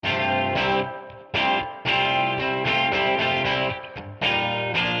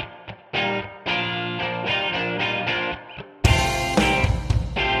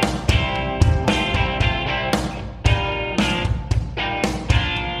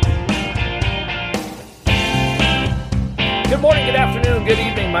morning, good afternoon, good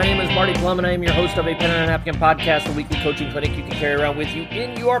evening. My name is Marty Plum, and I am your host of a Pen and a Napkin podcast, a weekly coaching clinic you can carry around with you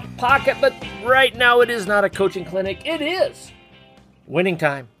in your pocket. But right now, it is not a coaching clinic. It is winning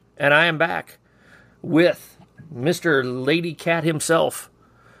time. And I am back with Mr. Lady Cat himself,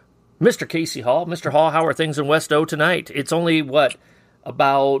 Mr. Casey Hall. Mr. Hall, how are things in West O tonight? It's only,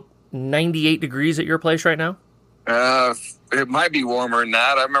 about 98 degrees at your place right now? It might be warmer than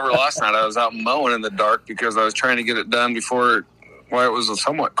that. I remember last night I was out mowing in the dark because I was trying to get it done before it was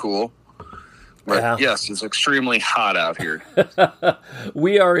somewhat cool. But yes, it's extremely hot out here.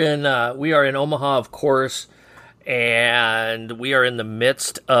 We are in Omaha, of course, and we are in the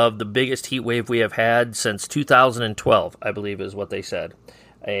midst of the biggest heat wave we have had since 2012, I believe is what they said.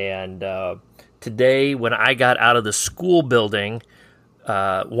 And today, when I got out of the school building,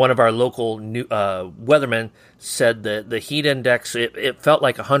 one of our local weathermen said that the heat index, it felt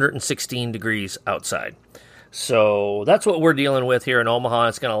like 116 degrees outside. So that's what we're dealing with here in Omaha.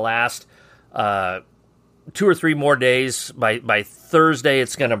 It's going to last 2 or 3 more days. By Thursday,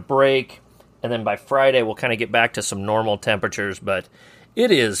 it's going to break. And then by Friday, we'll kind of get back to some normal temperatures. But it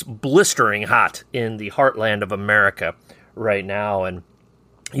is blistering hot in the heartland of America right now. And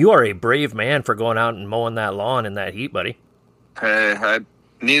you are a brave man for going out and mowing that lawn in that heat, buddy. Hey, I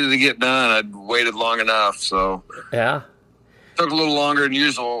needed to get done. I'd waited long enough, so yeah, took a little longer than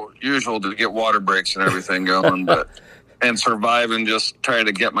usual to get water breaks and everything going, and survive and just try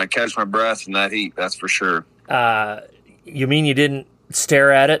to catch my breath in that heat. That's for sure. You mean you didn't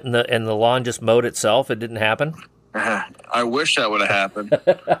stare at it and the lawn just mowed itself? It didn't happen. I wish that would have happened.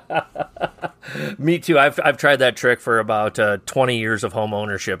 Me too. I've tried that trick for about 20 years of home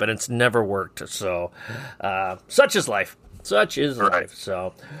ownership, and it's never worked. So, such is life. Such is life.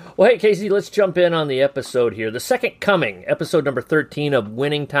 So, well, hey, Casey, let's jump in on the episode here. The Second Coming, episode number 13 of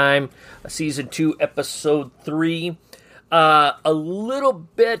Winning Time, season 2, episode 3. A little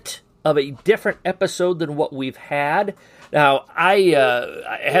bit of a different episode than what we've had. Now,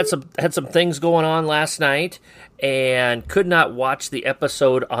 I had some things going on last night and could not watch the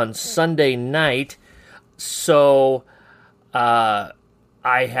episode on Sunday night, so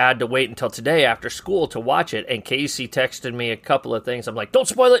I had to wait until today after school to watch it, and Casey texted me a couple of things. I'm like, don't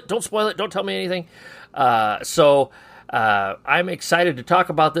spoil it, don't tell me anything. So I'm excited to talk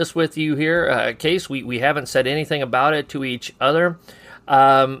about this with you here. Case, we haven't said anything about it to each other.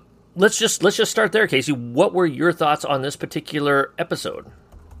 Let's just start there, Casey. What were your thoughts on this particular episode?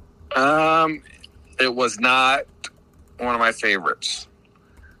 It was not one of my favorites.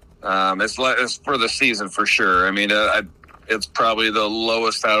 It's for the season for sure. I mean, it's probably the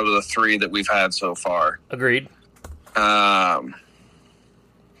lowest out of the 3 that we've had so far. Agreed. Lots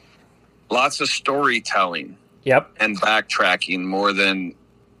of storytelling. Yep. And backtracking more than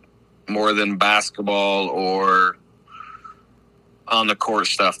basketball or on the court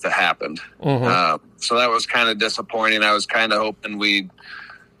stuff that happened. Mm-hmm. So that was kind of disappointing. I was kind of hoping we'd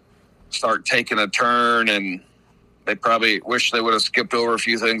start taking a turn, and they probably wish they would have skipped over a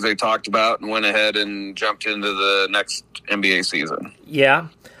few things they talked about and went ahead and jumped into the next NBA season. Yeah,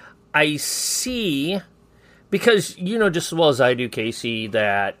 I see, because you know just as well as I do, Casey,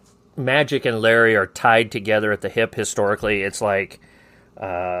 that Magic and Larry are tied together at the hip historically. It's like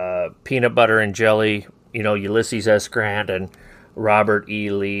peanut butter and jelly, Ulysses S. Grant and Robert E.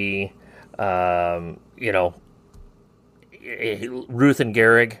 Lee, Ruth and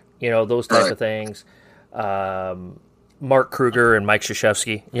Gehrig, those type of things. Mark Kruger and Mike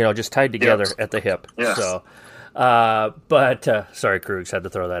Krzyzewski, just tied together at the hip. Yes. So, sorry, Krugs, had to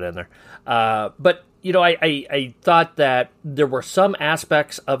throw that in there. But I thought that there were some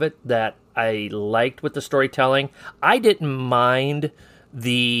aspects of it that I liked with the storytelling. I didn't mind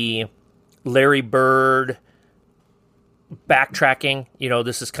the Larry Bird backtracking.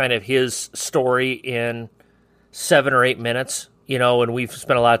 This is kind of his story in 7 or 8 minutes. And we've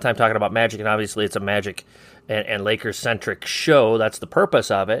spent a lot of time talking about Magic, and obviously it's a Magic and Lakers-centric show. That's the purpose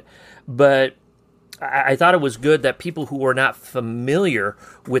of it. But I thought it was good that people who were not familiar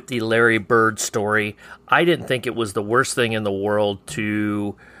with the Larry Bird story, I didn't think it was the worst thing in the world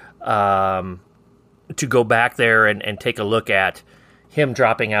to go back there and take a look at him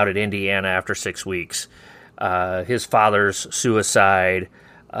dropping out at Indiana after 6 weeks, his father's suicide,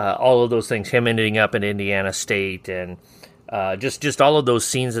 all of those things, him ending up in Indiana State, and just all of those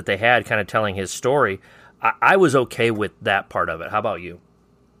scenes that they had kind of telling his story. I was okay with that part of it. How about you?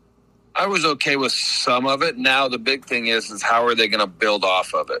 I was okay with some of it. Now the big thing is how are they going to build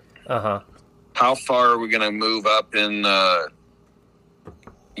off of it? Uh-huh. How far are we going to move up in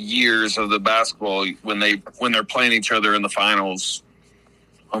years of the basketball when they're playing each other in the finals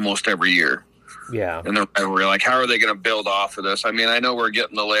almost every year? Yeah. in the rivalry. Like, how are they going to build off of this? I mean, I know we're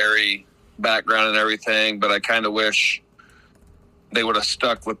getting the Larry background and everything, but I kind of wish they would have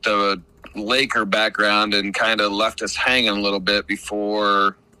stuck with the Laker background and kind of left us hanging a little bit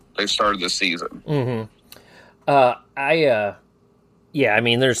before they started the season. Mm-hmm. Yeah, I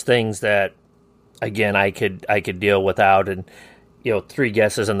mean, there's things that, again, I could deal without, and 3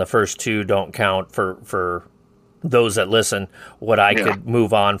 guesses and the first 2 don't count for those that listen. What I could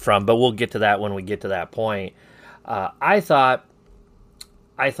move on from, but we'll get to that when we get to that point. I thought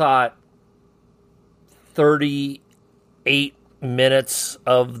 38 minutes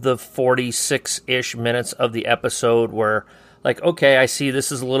of the 46-ish minutes of the episode were like, okay, I see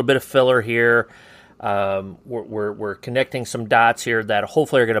this is a little bit of filler here. We're connecting some dots here that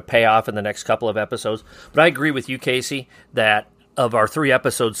hopefully are going to pay off in the next couple of episodes. But I agree with you, Casey, that of our 3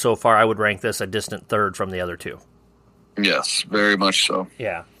 episodes so far, I would rank this a distant third from the other 2. Yes, very much so.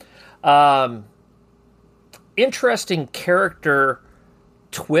 Yeah. Interesting character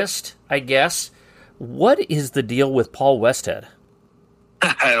twist, I guess. What is the deal with Paul Westhead?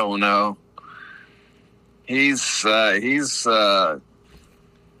 I don't know. He's Dr.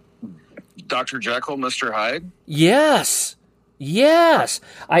 Jekyll, Mr. Hyde? Yes.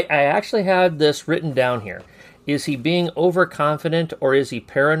 I actually had this written down here. Is he being overconfident, or is he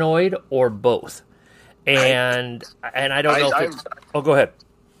paranoid, or both? And I don't know. Go ahead.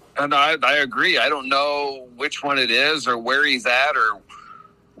 And I agree. I don't know which one it is or where he's at or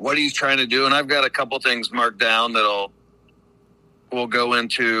what he's trying to do. And I've got a couple things marked down we'll go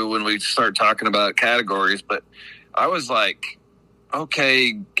into when we start talking about categories. But I was like,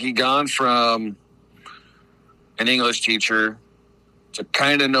 okay, he gone from an English teacher to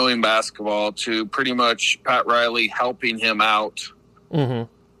kind of knowing basketball to pretty much Pat Riley helping him out to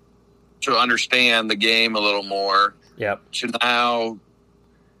understand the game a little more. Yep. To now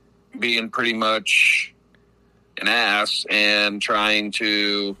being pretty much an ass and trying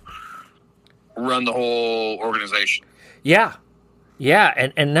to run the whole organization. Yeah.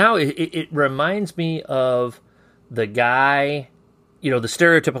 And now it reminds me of the guy, the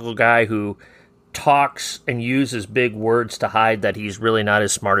stereotypical guy who talks and uses big words to hide that he's really not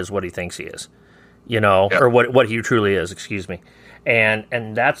as smart as what he thinks he is, or what he truly is, excuse me.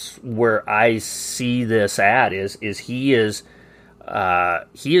 And that's where I see this at is he is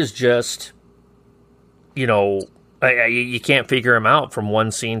just, you can't figure him out from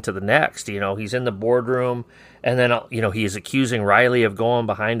one scene to the next. He's in the boardroom, and then, he is accusing Riley of going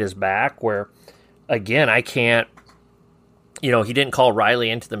behind his back, where, again, I can't, he didn't call Riley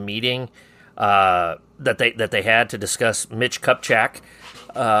into the meeting that they had to discuss Mitch Kupchak.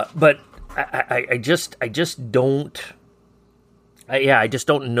 But I just don't, I just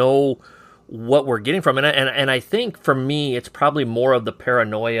don't know what we're getting from it. And I think for me, it's probably more of the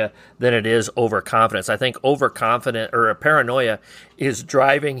paranoia than it is overconfidence. I think overconfident or a paranoia is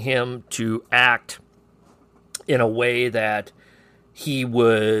driving him to act in a way that he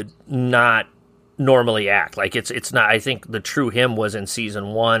would not normally act. Like it's not, I think the true him was in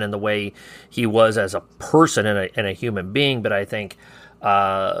season 1 and the way he was as a person and a human being. But I think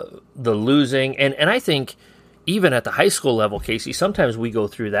the losing, and I think even at the high school level, Casey, sometimes we go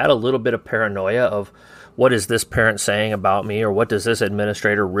through that, a little bit of paranoia of what is this parent saying about me, or what does this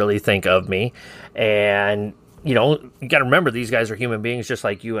administrator really think of me? And, you got to remember, these guys are human beings just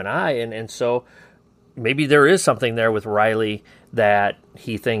like you and I. And so maybe there is something there with Riley, that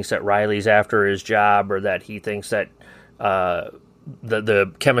he thinks that Riley's after his job, or that he thinks that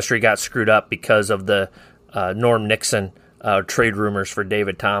the chemistry got screwed up because of the Norm Nixon trade rumors for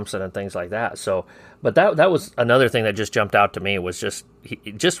David Thompson and things like that. So, but that was another thing that just jumped out to me, was just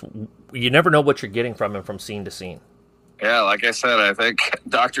you never know what you're getting from him from scene to scene. Yeah, like I said, I think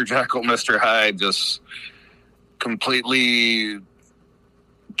Dr. Jekyll, Mr. Hyde just completely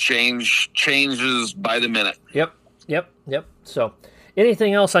changes by the minute. Yep. So,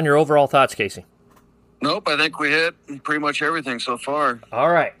 anything else on your overall thoughts, Casey? Nope, I think we hit pretty much everything so far. All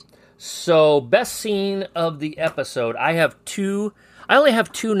right. So, best scene of the episode. I only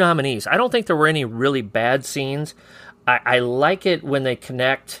have 2 nominees. I don't think there were any really bad scenes. I like it when they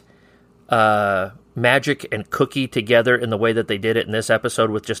connect Magic and Cookie together in the way that they did it in this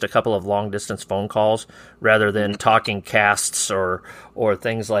episode, with just a couple of long-distance phone calls rather than talking casts or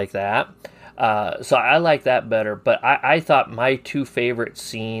things like that. So I like that better. But I thought my 2 favorite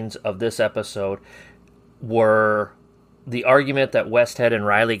scenes of this episode were the argument that Westhead and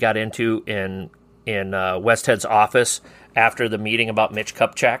Riley got into in Westhead's office after the meeting about Mitch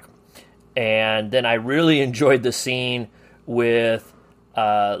Kupchak. And then I really enjoyed the scene with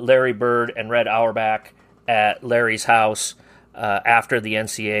Larry Bird and Red Auerbach at Larry's house, after the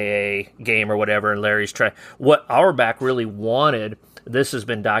NCAA game or whatever, and Larry's trying. What Auerbach really wanted, this has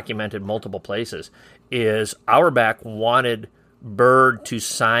been documented multiple places, is Auerbach wanted Bird to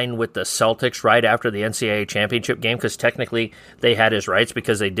sign with the Celtics right after the NCAA championship game, because technically they had his rights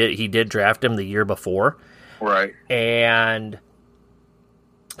because he did draft him the year before. Right. And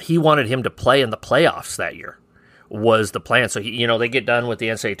he wanted him to play in the playoffs that year, was the plan. So, they get done with the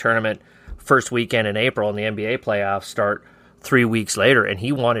NCAA tournament first weekend in April, and the NBA playoffs start 3 weeks later, and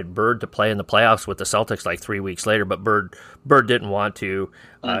he wanted Bird to play in the playoffs with the Celtics like 3 weeks later, but Bird didn't want to.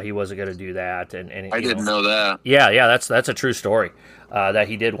 He wasn't going to do that. And I didn't know that. Yeah, that's a true story, that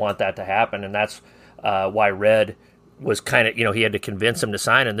he did want that to happen, and that's why Red was kind of, he had to convince him to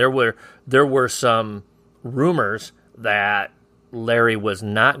sign. And there were some rumors that Larry was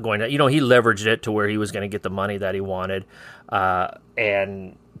not going to, he leveraged it to where he was going to get the money that he wanted,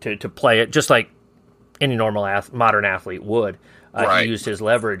 and to play it just like any normal modern athlete would. Right. He used his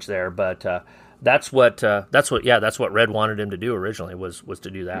leverage there, but that's what Red wanted him to do originally, was to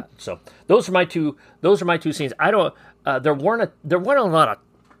do that. So those are my two scenes. I don't. There weren't a lot of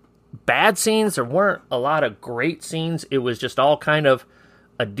bad scenes. There weren't a lot of great scenes. It was just all kind of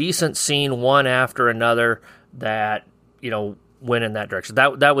a decent scene, one after another, that went in that direction.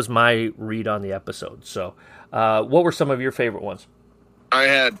 That was my read on the episode. So, what were some of your favorite ones? I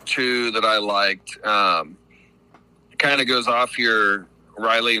had two that I liked. Kind of goes off your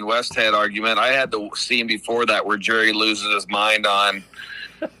Riley and Westhead argument. I had the scene before that where Jerry loses his mind on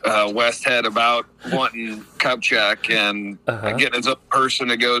Westhead about wanting Kupchak and getting his own person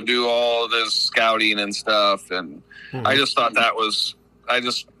to go do all of this scouting and stuff. And I just thought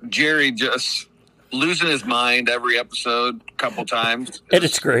Jerry just losing his mind every episode a couple times. And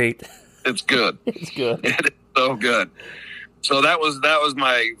it's great. It's good. It's good. It is so good. So that was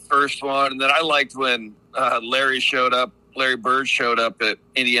my first one. And then I liked when Larry Bird showed up at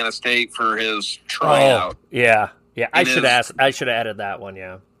Indiana State for his tryout. Oh, yeah. I should have added that one.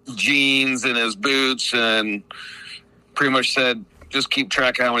 Yeah. Jeans and his boots, and pretty much said, just keep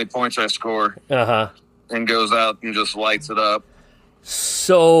track of how many points I score. And goes out and just lights it up.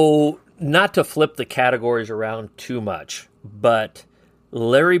 So, not to flip the categories around too much, but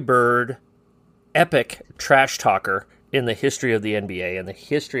Larry Bird, epic trash talker in the history of the NBA and the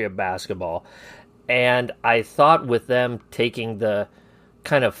history of basketball. And I thought with them taking the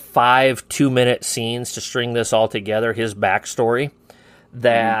kind of 5 2-minute scenes to string this all together, his backstory,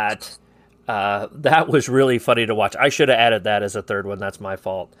 that that was really funny to watch. I should have added that as a third one. That's my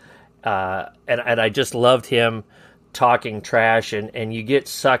fault. And I just loved him talking trash, and you get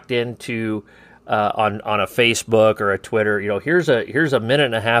sucked into on a Facebook or a Twitter. Here's a minute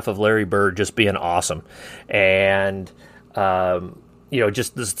and a half of Larry Bird just being awesome, and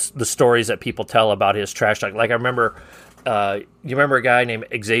just the stories that people tell about his trash talk. Like I remember, you remember a guy named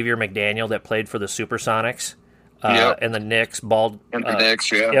Xavier McDaniel that played for the Supersonics and the Knicks. And the Knicks,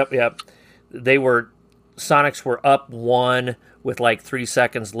 yeah. Yep. Sonics were up 1 with like 3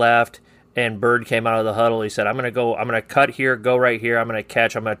 seconds left, and Bird came out of the huddle. He said, I'm going to cut here, go right here, I'm going to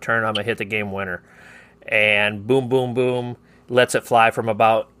catch, I'm going to turn, I'm going to hit the game winner. And boom, boom, boom, lets it fly from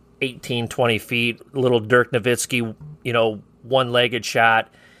about 18, 20 feet. Little Dirk Nowitzki, one-legged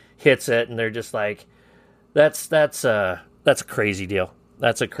shot, hits it, and they're just like, that's a crazy deal.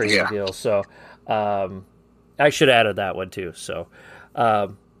 That's a crazy deal. So I should have added that one too. So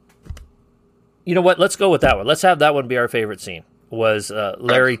you know what? Let's go with that one. Let's have that one be our favorite scene. Was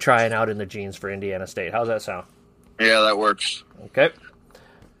Larry trying out in the jeans for Indiana State. How's that sound? Yeah, that works. Okay.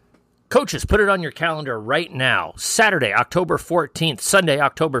 Coaches, put it on your calendar right now. Saturday, October 14th, Sunday,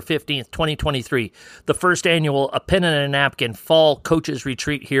 October 15th, 2023, the first annual A Pen and a Napkin Fall Coaches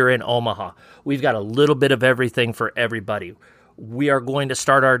Retreat here in Omaha. We've got a little bit of everything for everybody. We are going to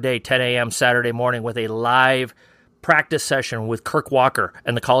start our day 10 a.m. Saturday morning with a live practice session with Kirk Walker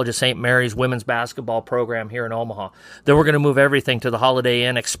and the College of St. Mary's women's basketball program here in Omaha. Then we're going to move everything to the Holiday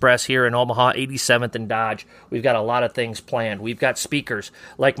Inn Express here in Omaha, 87th and Dodge. We've got a lot of things planned. We've got speakers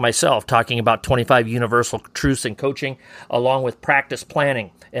like myself talking about 25 universal truths in coaching, along with practice planning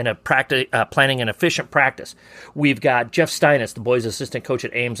and planning an efficient practice. We've got Jeff Steinis, the boys' assistant coach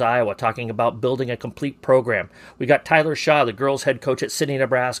at Ames, Iowa, talking about building a complete program. We've got Tyler Shaw, the girls' head coach at Sidney,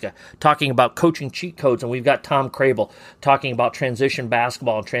 Nebraska, talking about coaching cheat codes, and we've got Tom Crable talking about transition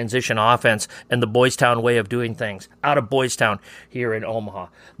basketball and transition offense and the Boys Town way of doing things out of Boys Town here in Omaha.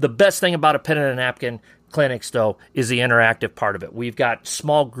 The best thing about A Pen and a Napkin clinics, though, is the interactive part of it. We've got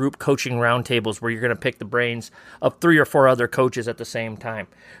small group coaching roundtables where you're going to pick the brains of 3 or 4 other coaches at the same time.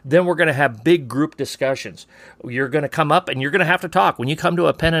 Then we're going to have big group discussions. You're going to come up and you're going to have to talk. When you come to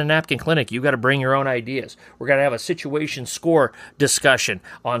a pen and napkin clinic, you've got to bring your own ideas. We're going to have a situation score discussion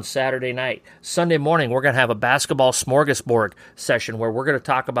on Saturday night. Sunday morning, we're going to have a basketball smorgasbord session where we're going to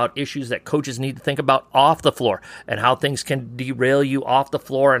talk about issues that coaches need to think about off the floor and how things can derail you off the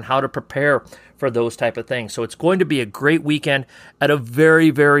floor and how to prepare for those type of things. So it's going to be a great weekend at a very,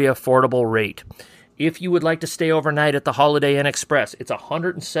 very affordable rate. If you would like to stay overnight at the Holiday Inn Express, it's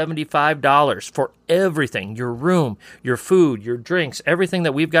 $175 for everything, your room, your food, your drinks, everything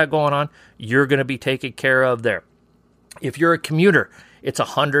that we've got going on, you're going to be taken care of there. If you're a commuter, it's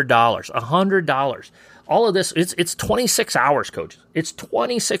 $100. All of this, it's 26 hours, coaches. It's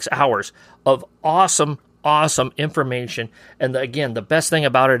 26 hours of awesome information. And again, the best thing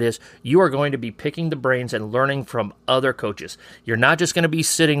about it is you are going to be picking the brains and learning from other coaches. You're not just going to be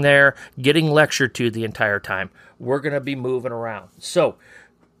sitting there getting lectured to the entire time. We're going to be moving around. So,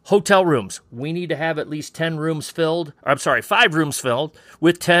 hotel rooms. We need to have at least 5 rooms filled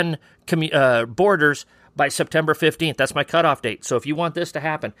with 10 boarders by September 15th. That's my cutoff date. So if you want this to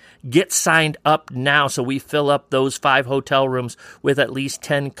happen, get signed up now so we fill up those 5 hotel rooms with at least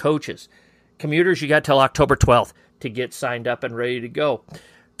 10 coaches. Commuters, you got till October 12th to get signed up and ready to go.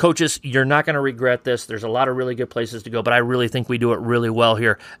 Coaches, you're not going to regret this. There's a lot of really good places to go, but I really think we do it really well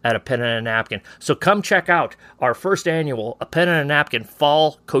here at A Pen and a Napkin. So come check out our first annual A Pen and a Napkin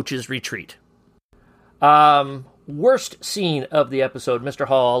Fall Coaches Retreat. Worst scene of the episode, Mr.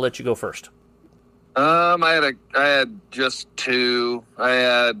 Hall, I'll let you go first. I had just 2. I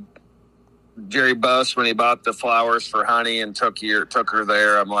had Jerry Buss when he bought the flowers for Honey and took her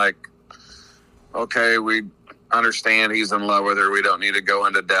there. I'm like, okay, we understand he's in love with her. We don't need to go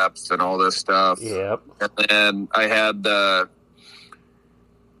into depth and all this stuff. Yep. And then I had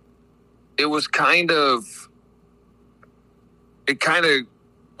it kind of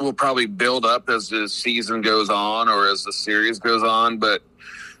will probably build up as the season goes on or as the series goes on. But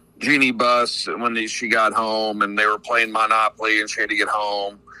Jeannie Buss, when she got home and they were playing Monopoly and she had to get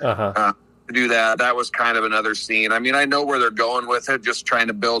home, to do that was kind of another scene. I mean, I know where they're going with it, just trying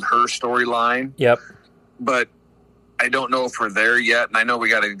to build her storyline. Yep. But I don't know if we're there yet. And I know we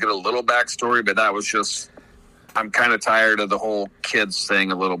got to get a little backstory, but that was just, I'm kind of tired of the whole kids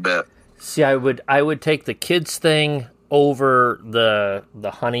thing a little bit. See, I would take the kids thing over the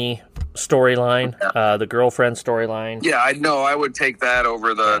Honey storyline, the girlfriend storyline. Yeah, I know. I would take that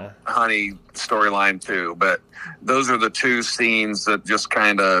over the Honey storyline too. But those are the 2 scenes that just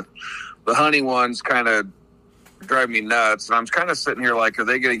kind of, the Honey ones kind of drive me nuts. And I'm kind of sitting here like, are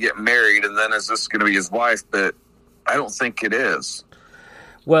they going to get married? And then is this going to be his wife? But I don't think it is.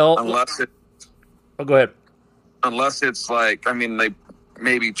 Well, go ahead. Unless it's like, I mean, they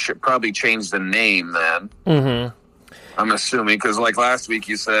maybe probably changed the name then. Mm-hmm. I'm assuming, because like last week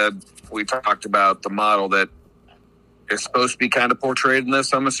you said, we talked about the model that is supposed to be kind of portrayed in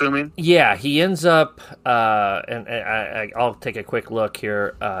this, I'm assuming. Yeah, he ends up, and I'll take a quick look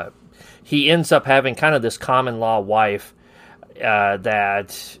here. He ends up having kind of this common law wife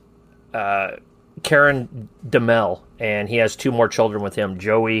that Karen DeMel, and he has 2 more children with him,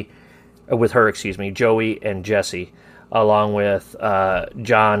 Joey and Jesse, along with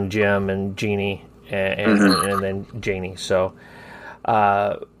John, Jim, and Jeannie, and then Janie. So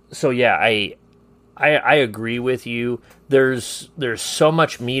yeah, I agree with you. There's so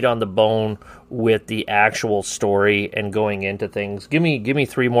much meat on the bone with the actual story and going into things. Give me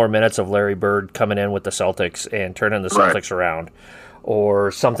 3 more minutes of Larry Bird coming in with the Celtics and turning the Celtics around,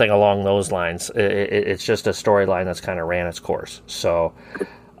 or something along those lines. It's just a storyline that's kind of ran its course. So,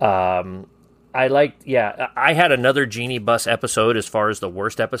 I had another Jeannie Buss episode as far as the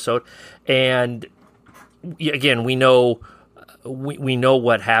worst episode, and again, we know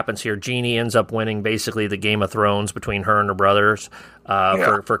what happens here. Jeannie ends up winning basically the Game of Thrones between her and her brothers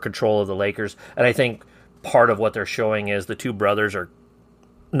for control of the Lakers. And I think part of what they're showing is the 2 brothers are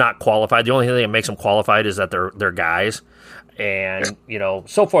not qualified. The only thing that makes them qualified is that they're guys, and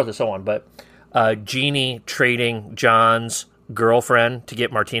so forth and so on. But Jeannie trading John's girlfriend to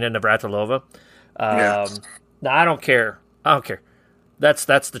get Martina Navratilova. Now I don't care. That's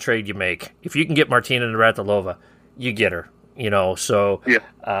the trade you make. If you can get Martina Navratilova, you get her.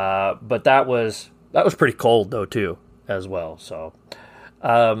 But that was pretty cold though too, as well. So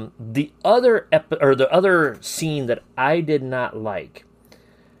the other scene that I did not like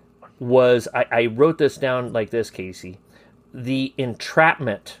was, I wrote this down like this, Casey: the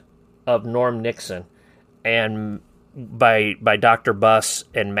entrapment of Norm Nixon and by Dr. Buss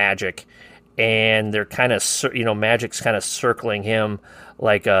and Magic, and they're kind of, Magic's kind of circling him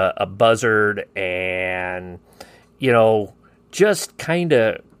like a buzzard, and, just kind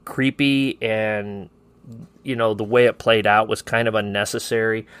of creepy, and, the way it played out was kind of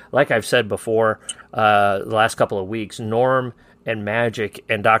unnecessary. Like I've said before, the last couple of weeks, Norm and Magic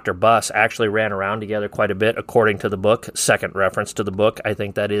and Dr. Buss actually ran around together quite a bit, according to the book. Second reference to the book. I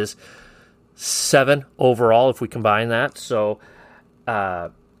think that is 7 overall if we combine that. So,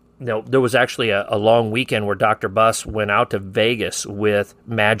 there was actually a long weekend where Dr. Buss went out to Vegas with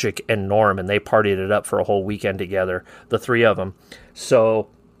Magic and Norm, and they partied it up for a whole weekend together, the three of them. So,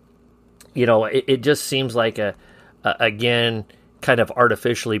 it just seems like again, kind of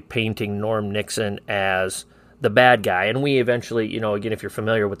artificially painting Norm Nixon as the bad guy. And we eventually, again, if you're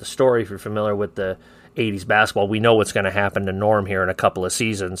familiar with the story, if you're familiar with the 80s basketball, we know what's going to happen to Norm here in a couple of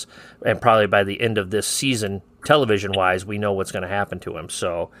seasons. And probably by the end of this season, television-wise, we know what's going to happen to him.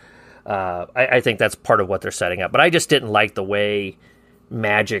 So I think that's part of what they're setting up. But I just didn't like the way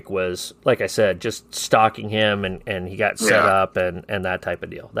Magic was, like I said, just stalking him, and he got set up and that type of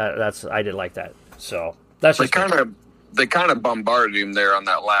deal. I didn't like that. So that's just they kind of bombarded him there on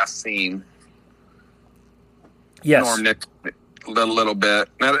that last scene. Yes, Norm Nick a little bit.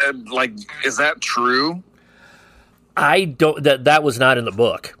 Now, is that true? I don't. That was not in the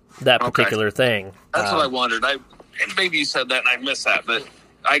book. That particular thing. That's what I wondered. Maybe you said that and I missed that, but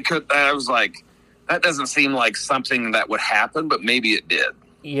I was like, that doesn't seem like something that would happen, but maybe it did.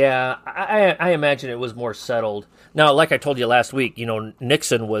 Yeah, I imagine it was more settled. Now, like I told you last week,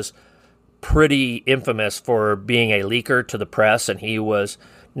 Nixon was pretty infamous for being a leaker to the press, and he was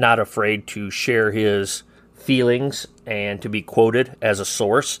not afraid to share his feelings and to be quoted as a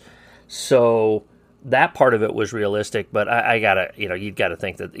source. So that part of it was realistic, but I gotta, you've got to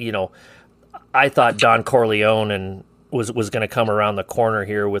think that, I thought Don Corleone was going to come around the corner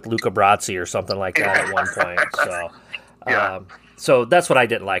here with Luca Brasi or something like that at one point. So, so that's what I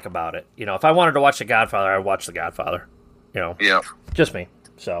didn't like about it. If I wanted to watch The Godfather, I'd watch The Godfather. Just me.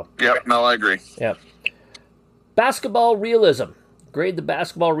 So. Yep. No, I agree. Yep. Basketball realism. Grade the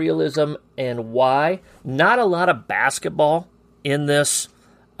basketball realism and why. Not a lot of basketball in this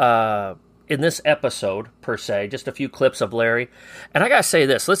episode per se. Just a few clips of Larry. And I gotta say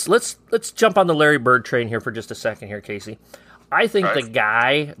this. Let's jump on the Larry Bird train here for just a second here, Casey. I think the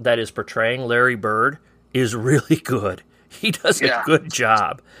guy that is portraying Larry Bird is really good. He does a good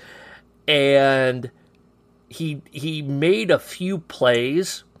job. And he made a few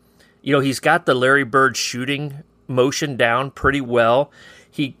plays. He's got the Larry Bird shooting motion down pretty well.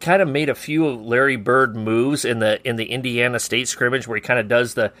 He kind of made a few of Larry Bird moves in the Indiana State scrimmage where he kind of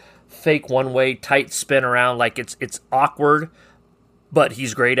does the fake one-way tight spin around, like it's awkward, but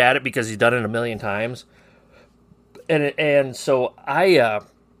he's great at it because he's done it a million times. And so I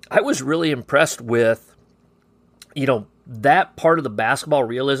was really impressed with that part of the basketball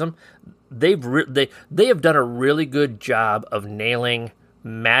realism. They have done a really good job of nailing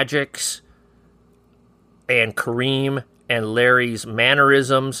Magic's and Kareem and Larry's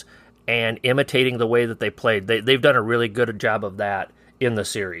mannerisms and imitating the way that they played. They've done a really good job of that in the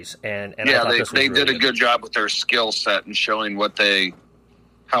series. And I thought this was they really did a good job with their skill set and showing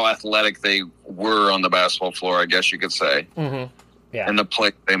how athletic they were on the basketball floor, I guess you could say. Mm-hmm. Yeah. And the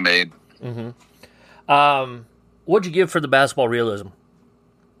play they made. Mm-hmm. What'd you give for the basketball realism?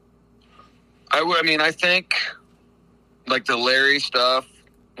 I think like the Larry stuff,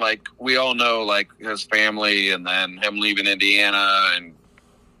 like we all know, like his family and then him leaving Indiana and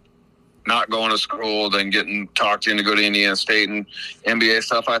not going to school, then getting talked in to go to Indiana State and NBA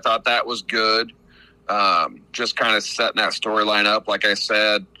stuff. I thought that was good. Just kind of setting that storyline up. Like I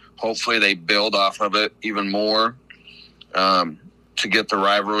said, hopefully they build off of it even more to get the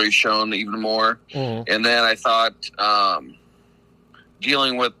rivalry shown even more. Mm-hmm. And then I thought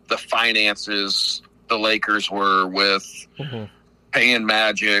dealing with the finances the Lakers were with paying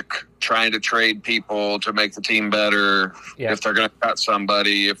Magic, trying to trade people to make the team better. Yeah. If they're going to cut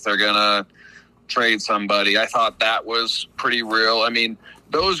somebody, if they're going to trade somebody. I thought that was pretty real. I mean,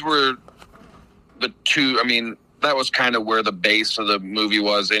 those were the two. I mean, that was kind of where the base of the movie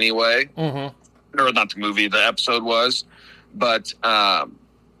was anyway. Mm-hmm. Or not the movie, the episode was. But I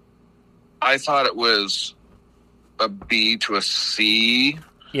thought it was a B to a C.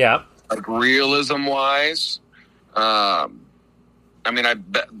 Yeah. Like realism-wise. I mean,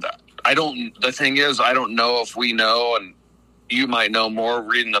 the thing is, I don't know if we know, and you might know more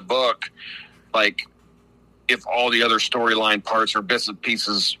reading the book, like if all the other storyline parts or bits and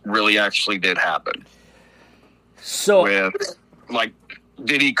pieces really actually did happen. So, with like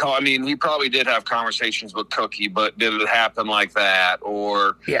Did he call? I mean, he probably did have conversations with Cookie, but did it happen like that?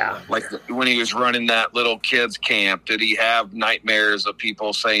 Or like when he was running that little kids camp, did he have nightmares of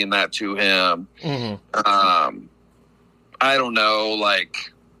people saying that to him? Mm-hmm. I don't know.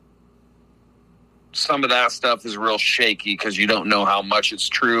 Like, some of that stuff is real shaky because you don't know how much it's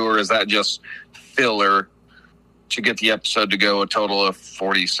true, or is that just filler to get the episode to go a total of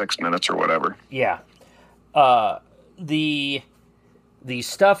 46 minutes or whatever? Yeah. The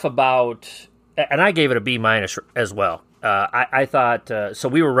stuff about, and I gave it a B- as well. I thought, so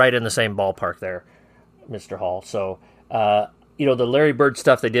we were right in the same ballpark there, Mr. Hall. So, the Larry Bird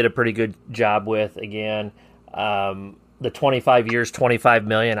stuff they did a pretty good job with. Again, the 25 years, 25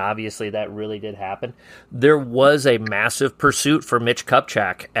 million, obviously that really did happen. There was a massive pursuit for Mitch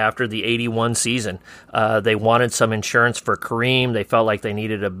Kupchak after the 81 season. They wanted some insurance for Kareem. They felt like they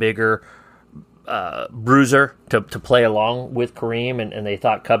needed a bigger bruiser to play along with Kareem, and they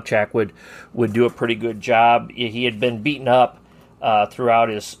thought Kupchak would do a pretty good job. He had been beaten up throughout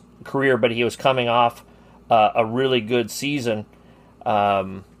his career, but he was coming off a really good season.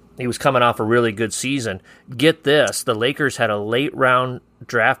 Get this, the Lakers had a late-round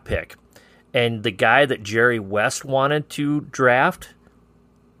draft pick, and the guy that Jerry West wanted to draft,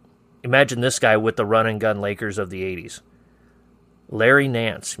 imagine this guy with the run-and-gun Lakers of the 80s. Larry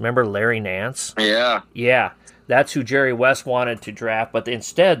Nance. Remember Larry Nance? Yeah. Yeah. That's who Jerry West wanted to draft, but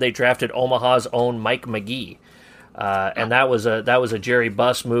instead they drafted Omaha's own Mike McGee. And that was a Jerry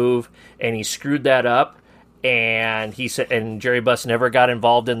Buss move, and he screwed that up. And Jerry Buss never got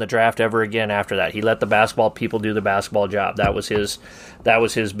involved in the draft ever again after that. He let the basketball people do the basketball job. That was his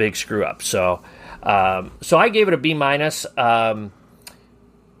big screw up. So I gave it a B-. I'm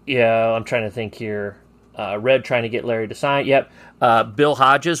trying to think here. Red trying to get Larry to sign. Yep. Bill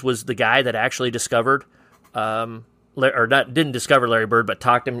Hodges was the guy that actually discovered, didn't discover Larry Bird, but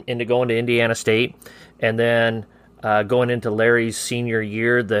talked him into going to Indiana State. And then going into Larry's senior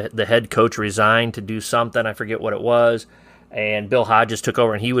year, the head coach resigned to do something. I forget what it was. And Bill Hodges took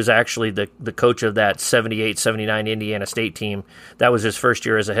over, and he was actually the coach of that 78-79 Indiana State team. That was his first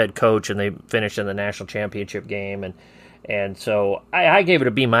year as a head coach, and they finished in the national championship game. And so I gave it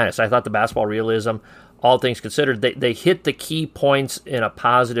a B-. I thought the basketball realism, all things considered, they hit the key points in a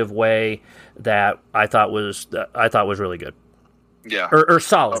positive way that I thought was really good. Yeah. Or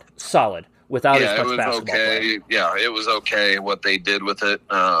solid without as much basketball okay. play. Yeah, it was okay what they did with it.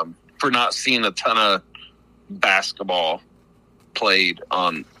 For not seeing a ton of basketball played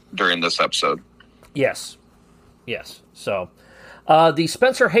on during this episode. Yes. So, the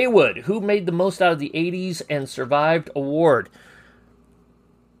Spencer Haywood, who made the most out of the 80s and survived award.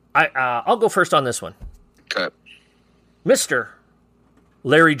 I'll go first on this one. Okay. Mr.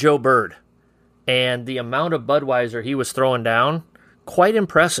 Larry Joe Bird. And the amount of Budweiser he was throwing down, quite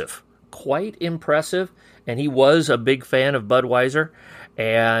impressive. And he was a big fan of Budweiser.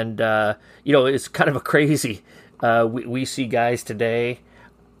 And, it's kind of a crazy. We see guys today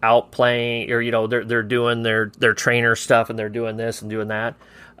out playing, or, they're doing their trainer stuff, and they're doing this and doing that.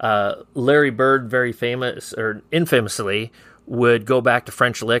 Larry Bird, very famous, or infamously, would go back to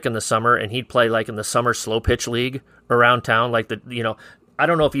French Lick in the summer, and he'd play like in the summer slow pitch league around town, like I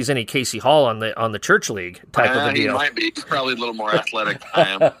don't know if he's any Casey Hall on the church league type of a deal. He might be. He's probably a little more athletic than I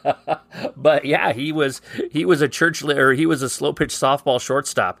am. But yeah, he was he was a slow pitch softball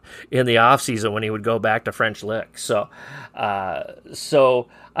shortstop in the off season when he would go back to French Lick. So there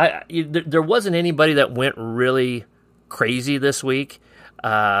wasn't anybody that went really crazy this week.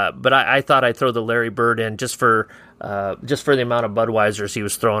 But I thought I'd throw the Larry Bird in just for the amount of Budweisers he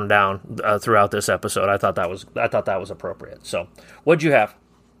was throwing down throughout this episode. I thought that was appropriate. So, what'd you have?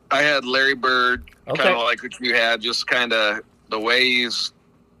 I had Larry Bird, okay. Kind of like what you had, just kind of the way he's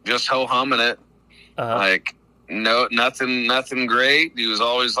just ho-humming it. Like, no, nothing great. He was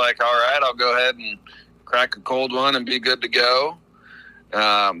always like, all right, I'll go ahead and crack a cold one and be good to go.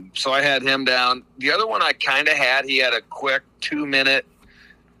 So I had him down. The other one I kind of had, he had a quick 2-minute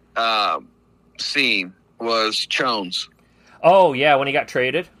scene, was Chones. Oh, yeah, when he got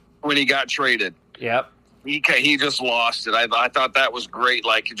traded? Yep. He just lost it. I thought that was great.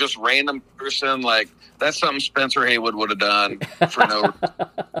 Like, just random person, like, that's something Spencer Haywood would have done for no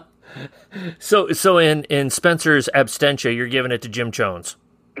So in Spencer's abstention, you're giving it to Jim Chones?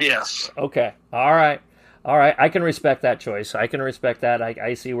 Yes. Okay. All right. I can respect that choice. I can respect that.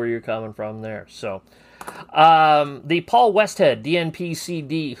 I see where you're coming from there. So, the Paul Westhead,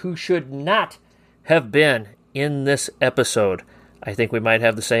 DNPCD, who should not have been in this episode. I think we might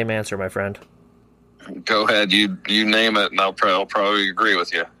have the same answer, my friend. Go ahead. You name it, and I'll probably agree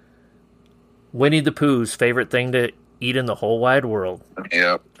with you. Winnie the Pooh's favorite thing to eating the whole wide world.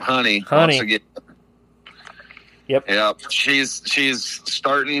 Yep. Honey. Honey. Once again. Yep. Yep. She's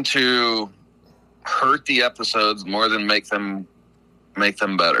starting to hurt the episodes more than make them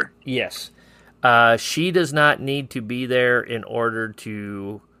better. Yes. She does not need to be there in order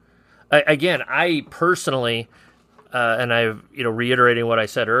to... Again, I personally, and I've reiterating what I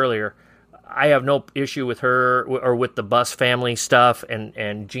said earlier, I have no issue with her or with the Bus family stuff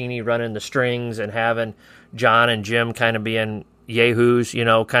and Jeannie running the strings and having John and Jim kind of being yahoos,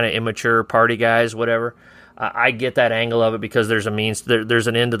 kind of immature party guys, whatever. I get that angle of it because there's there's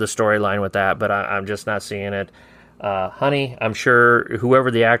an end to the storyline with that, but I'm just not seeing it. Honey, I'm sure whoever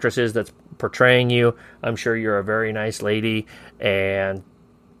the actress is that's portraying you, I'm sure you're a very nice lady and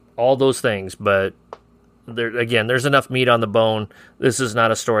all those things, but there's enough meat on the bone. This is not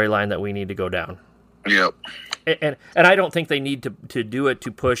a storyline that we need to go down. Yep. And I don't think they need to do it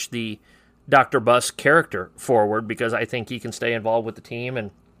to push the Dr. Bus character forward, because I think he can stay involved with the team and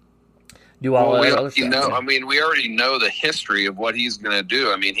do all that other stuff. I mean, we already know the history of what he's going to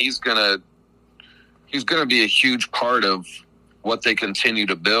do. I mean, he's going to be a huge part of what they continue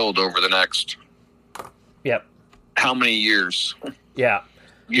to build over the next. Yep. How many years? Yeah.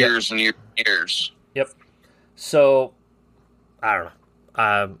 Years and years. Yep. So, I don't know.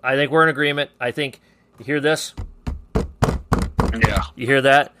 I think we're in agreement. I think, you hear this? Yeah. You hear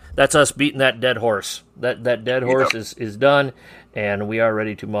that? That's us beating that dead horse. That dead horse is done, and we are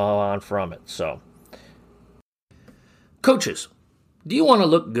ready to move on from it. So, coaches, do you want to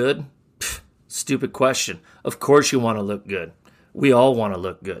look good? Pfft, stupid question. Of course you want to look good. We all want to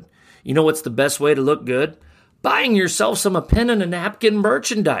look good. You know what's the best way to look good? Buying yourself some A Pen and a Napkin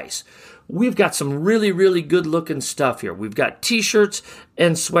merchandise. We've got some really, really good-looking stuff here. We've got T-shirts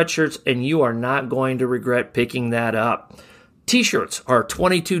and sweatshirts, and you are not going to regret picking that up. T-shirts are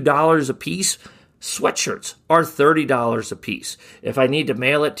 $22 a piece. Sweatshirts are $30 a piece. If I need to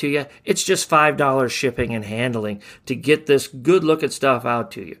mail it to you, it's just $5 shipping and handling to get this good-looking stuff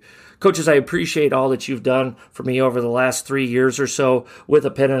out to you. Coaches, I appreciate all that you've done for me over the last 3 years or so with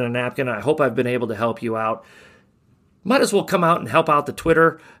A Pen and a Napkin. I hope I've been able to help you out. Might as well come out and help out the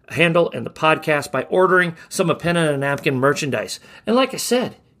Twitter handle and the podcast by ordering some A Pen and a Napkin merchandise. And like I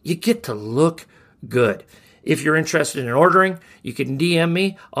said, you get to look good. If you're interested in ordering, you can DM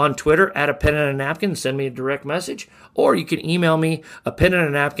me on Twitter at A Pen and a Napkin, send me a direct message, or you can email me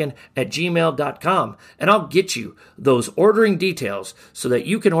apenandanapkin@gmail.com, and I'll get you those ordering details so that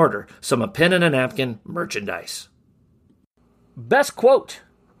you can order some A Pen and a Napkin merchandise. Best quote.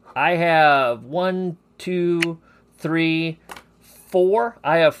 I have 1, 2, 3, 4.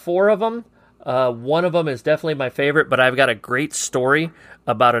 I have 4 of them. One of them is definitely my favorite, but I've got a great story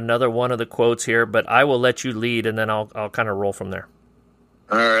about another one of the quotes here, but I will let you lead, and then I'll kind of roll from there.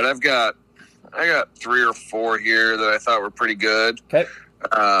 All right, I got 3 or 4 here that I thought were pretty good. Okay.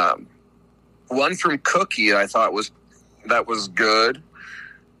 One from Cookie I thought was good.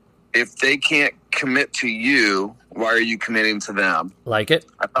 If they can't commit to you, why are you committing to them? Like it.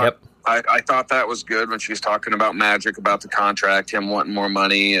 Yep. I thought that was good when she was talking about Magic, about the contract, him wanting more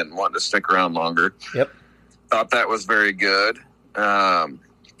money and wanting to stick around longer. Yep. Thought that was very good.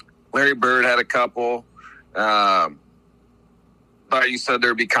 Larry Bird had a couple. Thought you said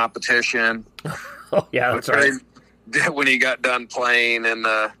there'd be competition. Oh yeah, that's right. When he got done playing in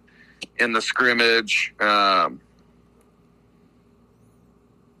the scrimmage, don't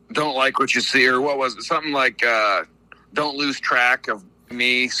like what you see, or what was it? Something like don't lose track of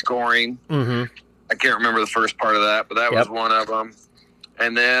me scoring. Mm-hmm. I can't remember the first part of that, but that was one of them.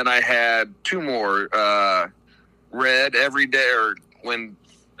 And then I had 2 more. Red every day, or when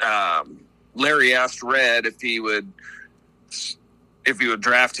Larry asked Red if he would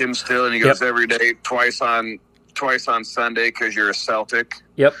draft him still, and he goes every day, twice on Sunday because you're a Celtic.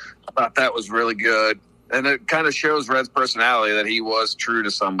 Yep. I thought that was really good, and it kind of shows Red's personality that he was true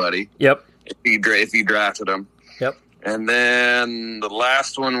to somebody. Yep. If he drafted him. Yep. And then the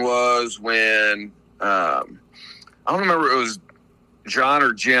last one was when I don't remember if it was John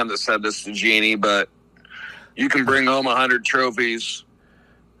or Jim that said this to Jeannie, but you can bring home 100 trophies,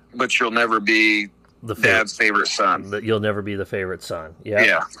 but you'll never be Dad's favorite son. You'll never be the favorite son.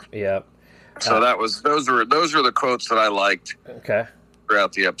 Yep. Yeah. So those are the quotes that I liked. Okay.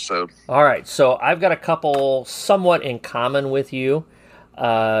 Throughout the episode. All right. So I've got a couple somewhat in common with you.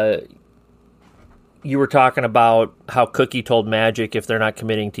 You were talking about how Cookie told Magic, if they're not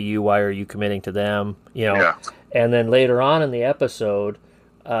committing to you, why are you committing to them? Yeah. And then later on in the episode,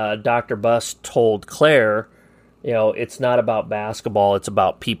 Dr. Bus told Claire, it's not about basketball, it's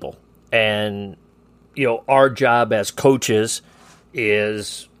about people. And, our job as coaches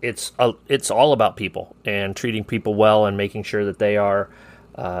is it's all about people and treating people well and making sure that they are.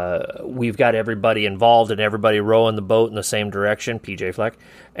 We've got everybody involved and everybody rowing the boat in the same direction. PJ Fleck,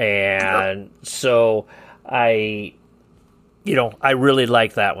 and so I really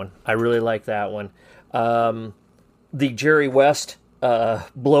like that one. The Jerry West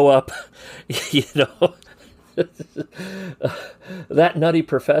blow up, that nutty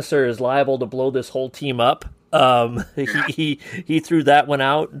professor is liable to blow this whole team up. He threw that one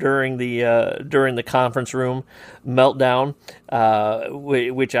out during the conference room meltdown,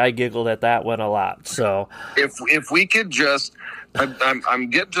 which I giggled at that one a lot. So if we could just, I'm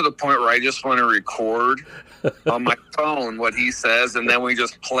getting to the point where I just want to record on my phone what he says, and then we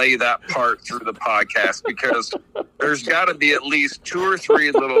just play that part through the podcast, because there's got to be at least 2 or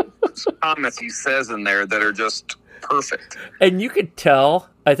 3 little comments he says in there that are just perfect. And you could tell,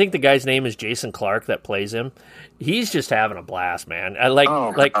 I think the guy's name is Jason Clark that plays him. He's just having a blast, man.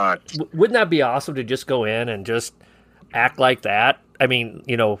 Wouldn't that be awesome to just go in and just act like that? I mean,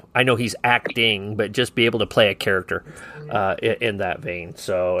 I know he's acting, but just be able to play a character in that vein.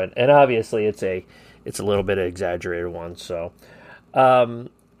 So, and obviously it's a little bit of exaggerated one. So,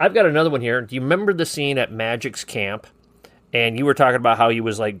 I've got another one here. Do you remember the scene at Magic's camp? And you were talking about how he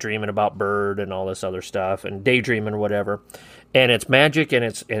was like dreaming about Bird and all this other stuff and daydreaming or whatever. And it's Magic and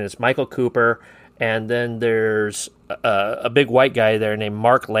it's Michael Cooper. And then there's a big white guy there named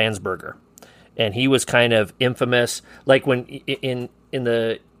Mark Landsberger. And he was kind of infamous. Like when you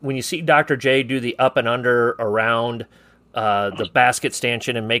see Dr. J do the up and under around the basket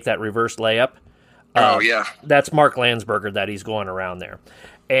stanchion and make that reverse layup. That's Mark Landsberger that he's going around there.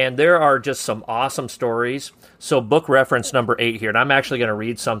 And there are just some awesome stories. So book reference number 8 here, and I'm actually going to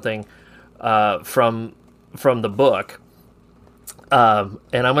read something from the book. And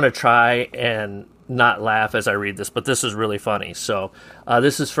I'm going to try and not laugh as I read this, but this is really funny. So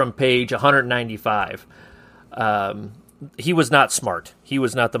this is from page 195. He was not smart. He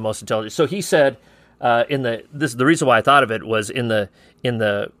was not the most intelligent. So he said the reason why I thought of it was in the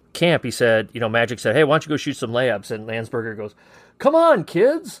camp. He said, Magic said, "Hey, why don't you go shoot some layups?" And Landsberger goes, "Come on,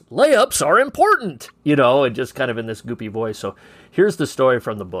 kids, layups are important," and just kind of in this goopy voice. So here's the story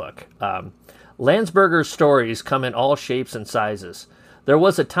from the book. Landsberger's stories come in all shapes and sizes. There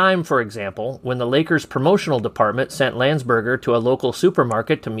was a time, for example, when the Lakers' promotional department sent Landsberger to a local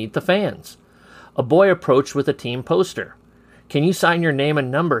supermarket to meet the fans. A boy approached with a team poster. "Can you sign your name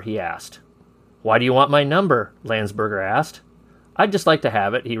and number?" he asked. "Why do you want my number?" Landsberger asked. "I'd just like to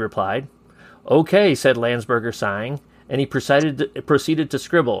have it," he replied. "Okay," said Landsberger, sighing, and he proceeded to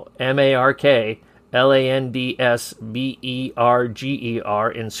scribble MARK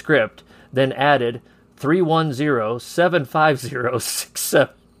LANDSBERGER in script, then added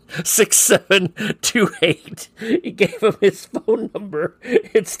 310-750-6728. He gave him his phone number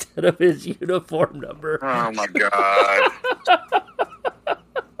instead of his uniform number. Oh my God.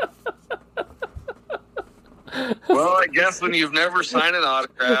 Well, I guess when you've never signed an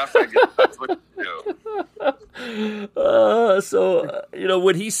autograph, I guess that's what you do. So,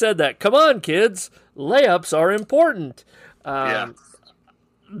 when he said that, "Come on, kids, layups are important."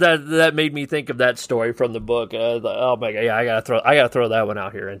 That made me think of that story from the book. Oh my God, yeah, I gotta throw that one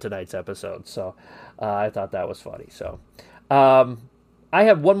out here in tonight's episode. So, I thought that was funny. So, I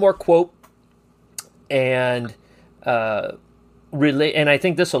have one more quote, and and I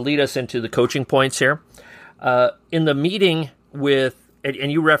think this will lead us into the coaching points here. In the meeting with,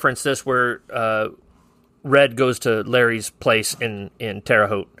 and you referenced this where Red goes to Larry's place in Terre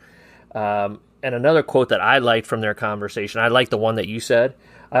Haute. And another quote that I liked from their conversation, I like the one that you said.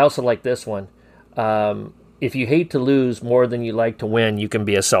 I also like this one. If you hate to lose more than you like to win, you can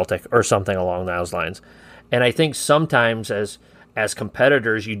be a Celtic, or something along those lines. And I think sometimes as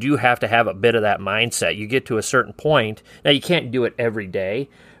competitors, you do have to have a bit of that mindset. You get to a certain point. Now, you can't do it every day,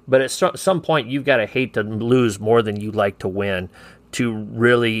 but at some point, you've got to hate to lose more than you like to win to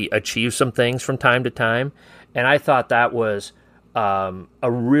really achieve some things from time to time. And I thought that was a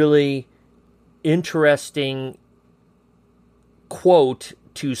really interesting quote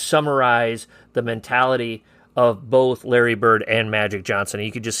to summarize the mentality of both Larry Bird and Magic Johnson. And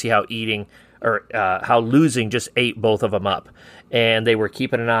you could just see how how losing just ate both of them up. And they were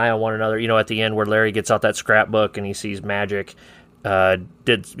keeping an eye on one another. At the end where Larry gets out that scrapbook and he sees Magic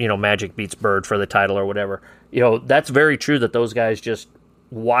Magic beats Bird for the title or whatever. That's very true that those guys just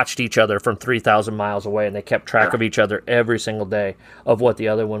watched each other from 3,000 miles away, and they kept track of each other every single day of what the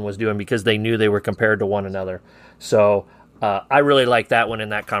other one was doing because they knew they were compared to one another. So I really like that one in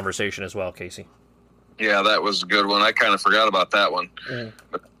that conversation as well, Casey. Yeah, that was a good one. I kind of forgot about that one.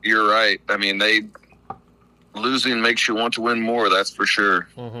 But you're right. I mean, losing makes you want to win more. That's for sure.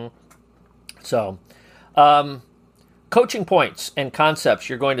 Mm-hmm. So, coaching points and concepts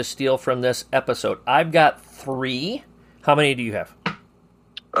you're going to steal from this episode. I've got 3. How many do you have?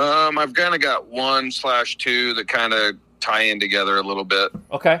 I've kind of got 1/2 that kind of tie in together a little bit.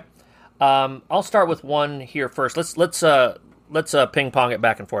 Okay. I'll start with 1 here first. Let's ping pong it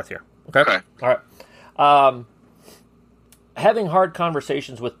back and forth here. Okay. All right. Having hard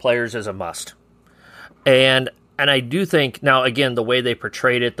conversations with players is a must, and I do think now again the way they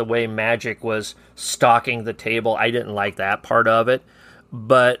portrayed it, the way Magic was stalking the table, I didn't like that part of it,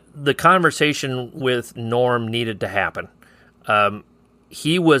 but the conversation with Norm needed to happen.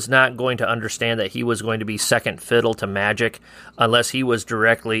 He was not going to understand that he was going to be second fiddle to Magic unless he was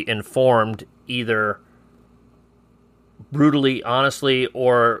directly informed, either brutally, honestly,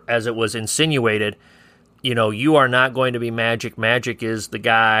 or as it was insinuated, you are not going to be Magic. Magic is the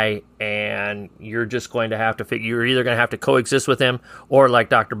guy, and you're just going to have to you're either going to have to coexist with him, or like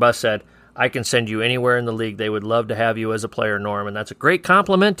Dr. Buss said, I can send you anywhere in the league. They would love to have you as a player, Norm, and that's a great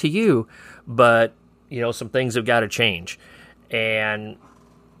compliment to you, but, some things have got to change. And,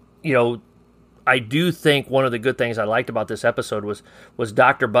 I do think one of the good things I liked about this episode was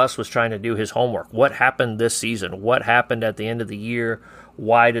Dr. Buss was trying to do his homework. What happened this season? What happened at the end of the year?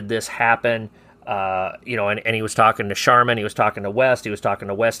 Why did this happen? And he was talking to Sharman, he was talking to West, he was talking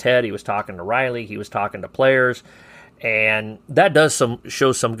to Westhead, he was talking to Riley, he was talking to players, and that does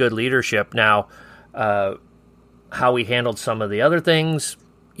show some good leadership. Now, how he handled some of the other things,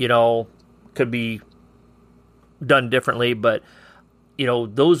 could be done differently, but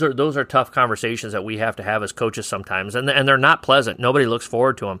those are tough conversations that we have to have as coaches sometimes, and they're not pleasant. Nobody looks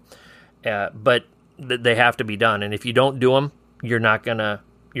forward to them, but they have to be done. And if you don't do them, you're not gonna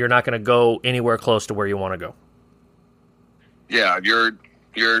go anywhere close to where you want to go. Yeah,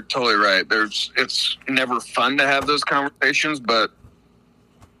 you're totally right. It's never fun to have those conversations, but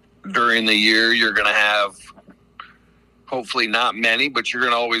during the year you're going to have, hopefully not many, but you're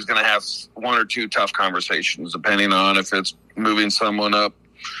always going to have 1 or 2 tough conversations, depending on if it's moving someone up,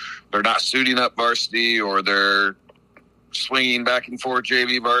 they're not suiting up varsity, or they're swinging back and forth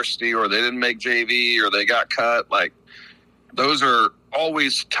JV varsity, or they didn't make JV, or they got cut. Like, those are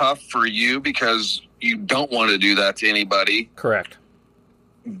always tough for you because you don't want to do that to anybody. Correct.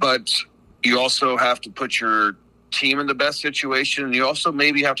 But you also have to put your team in the best situation, and you also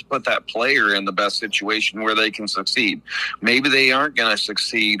maybe have to put that player in the best situation where they can succeed. Maybe they aren't going to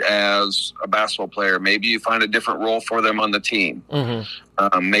succeed as a basketball player. Maybe you find a different role for them on the team.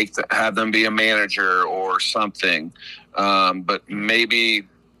 Mm-hmm. Have them be a manager or something. But maybe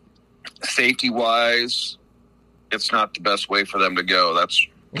safety-wise, it's not the best way for them to go. That's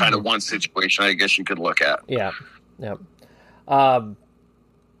kind of one situation I guess you could look at. Yeah.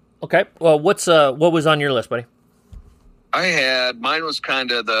 Okay. Well, what was on your list, buddy? Mine was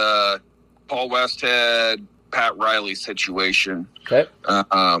kind of the Paul Westhead, Pat Riley situation. Okay.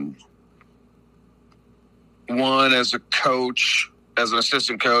 One, as a coach, as an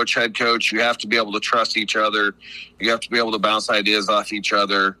assistant coach, head coach, you have to be able to trust each other. You have to be able to bounce ideas off each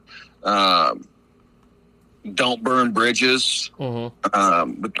other. Don't burn bridges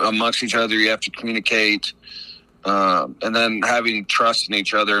amongst each other. You have to communicate, and then having trust in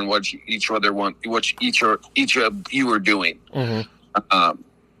each other and what each of you are doing. Mm-hmm.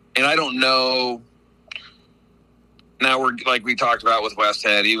 And I don't know. Now we're like we talked about with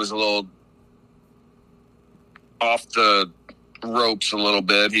Westhead. He was a little off the ropes a little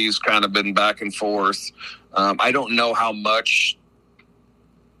bit. He's kind of been back and forth. I don't know how much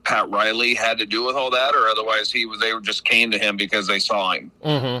Pat Riley had to do with all that, or otherwise they just came to him because they saw him.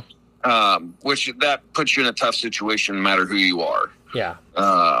 Mm-hmm. Which that puts you in a tough situation no matter who you are. Yeah.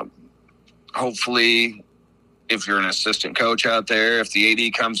 Hopefully, if you're an assistant coach out there, if the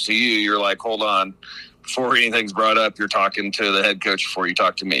AD comes to you, you're like, hold on, before anything's brought up, you're talking to the head coach before you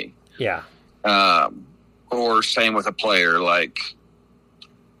talk to me. Yeah. Or same with a player,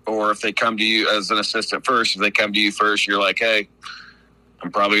 or if they come to you as an assistant first, if they come to you first, you're like, hey,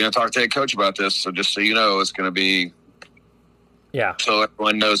 I'm probably going to talk to head coach about this. So just so you know, it's going to be, so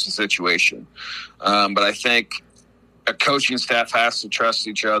everyone knows the situation. But I think a coaching staff has to trust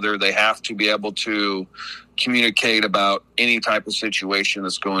each other. They have to be able to communicate about any type of situation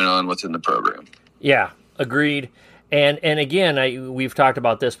that's going on within the program. Yeah, agreed. And again, we've talked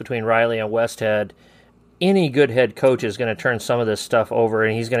about this between Riley and Westhead. Any good head coach is going to turn some of this stuff over,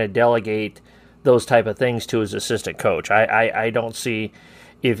 and he's going to delegate those type of things to his assistant coach. I don't see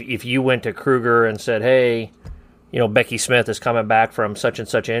if you went to Kruger and said, hey, Becky Smith is coming back from such and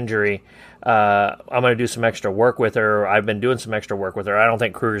such injury. I'm going to do some extra work with her. I've been doing some extra work with her. I don't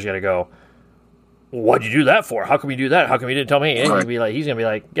think Kruger's going to go, what'd you do that for? How come you do that? How come you didn't tell me? And he's gonna be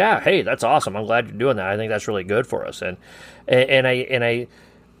like, yeah, hey, that's awesome. I'm glad you're doing that. I think that's really good for us. And I,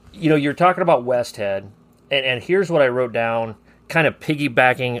 you're talking about Westhead, and here's what I wrote down, kind of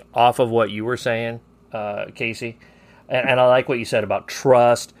piggybacking off of what you were saying, Casey. And I like what you said about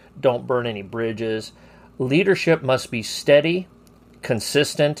trust. Don't burn any bridges. Leadership must be steady,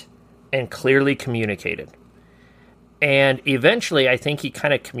 consistent, and clearly communicated. And eventually, I think he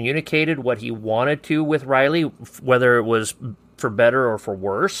kind of communicated what he wanted to with Riley, whether it was for better or for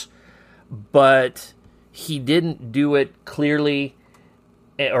worse. But he didn't do it clearly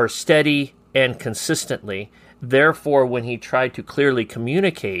or steady and consistently. Therefore, when he tried to clearly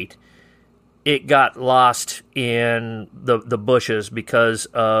communicate, it got lost in the bushes because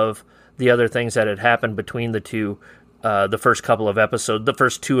of the other things that had happened between the two, the first couple of episodes, the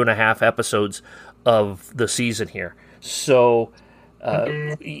first 2.5 episodes of the season here. So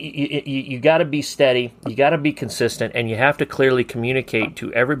you got to be steady, you got to be consistent, and you have to clearly communicate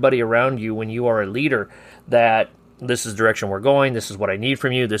to everybody around you when you are a leader that this is the direction we're going, this is what I need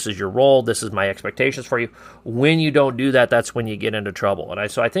from you, this is your role, this is my expectations for you. When you don't do that, that's when you get into trouble. And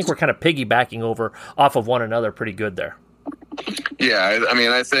so I think we're kind of piggybacking off of one another pretty good there. Yeah, I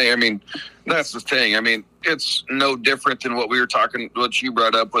mean, that's the thing. I mean, it's no different than what you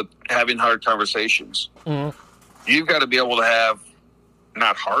brought up with having hard conversations. Mm-hmm. You've got to be able to have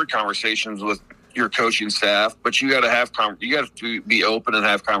not hard conversations with your coaching staff, but you got to be open and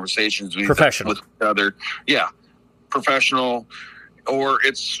have conversations with each other. Yeah, professional. Or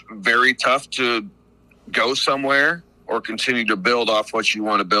it's very tough to go somewhere or continue to build off what you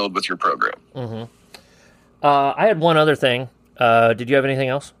want to build with your program. Mm-hmm. I had one other thing. Did you have anything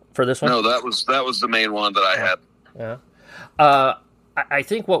else for this one? No, that was the main one that I had. Yeah. I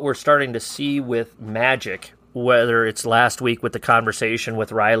think what we're starting to see with Magic, whether it's last week with the conversation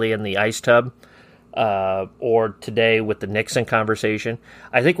with Riley in the ice tub, or today with the Nixon conversation,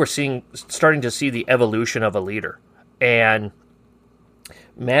 I think we're starting to see the evolution of a leader. And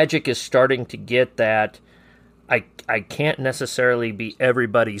Magic is starting to get that I can't necessarily be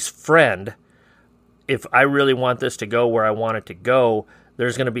everybody's friend. If I really want this to go where I want it to go,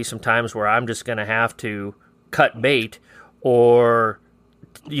 there's going to be some times where I'm just going to have to cut bait or,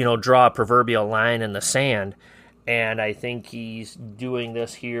 draw a proverbial line in the sand. And I think he's doing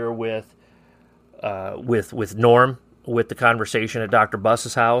this here with Norm, with the conversation at Dr.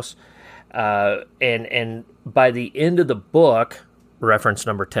 Buss's house. And by the end of the book, reference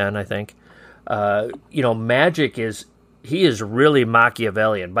number 10, I think, Magic is really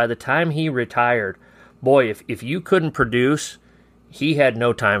Machiavellian. By the time he retired, boy, if you couldn't produce, he had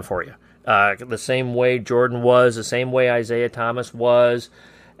no time for you. The same way Jordan was, the same way Isaiah Thomas was.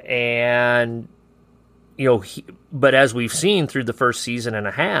 And, but as we've seen through the first season and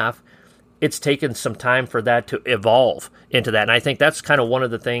a half, it's taken some time for that to evolve into that. And I think that's kind of one of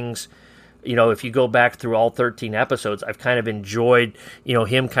the things, if you go back through all 13 episodes, I've kind of enjoyed,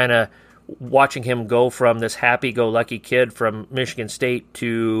 him kind of watching him go from this happy-go-lucky kid from Michigan State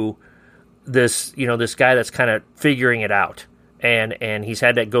to this, this guy that's kind of figuring it out. And he's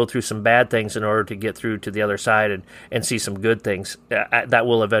had to go through some bad things in order to get through to the other side and see some good things. That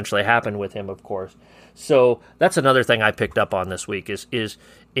will eventually happen with him, of course. So that's another thing I picked up on this week is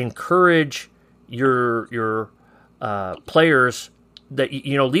encourage your players that,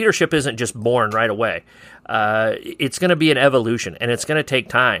 leadership isn't just born right away. It's going to be an evolution, and it's going to take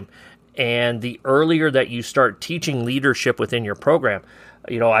time. And the earlier that you start teaching leadership within your program,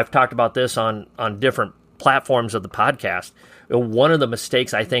 I've talked about this on different platforms of the podcast. One of the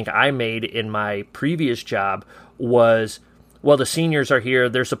mistakes I think I made in my previous job was, the seniors are here,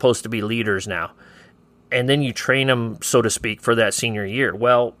 they're supposed to be leaders now. And then you train them, so to speak, for that senior year.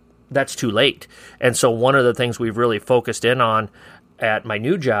 Well, that's too late. And so one of the things we've really focused in on at my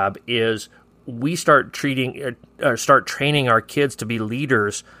new job is we start training our kids to be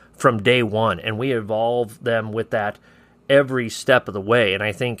leaders from day one, and we evolve them with that every step of the way. And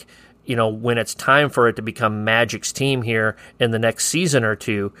I think, when it's time for it to become Magic's team here in the next season or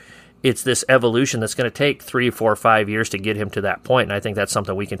two, it's this evolution that's going to take 3, 4, 5 years to get him to that point. And I think that's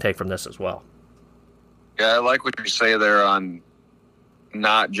something we can take from this as well. Yeah, I like what you say there on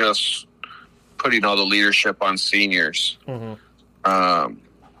not just putting all the leadership on seniors. Mm-hmm.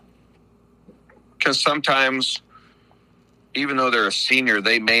 Because sometimes, even though they're a senior,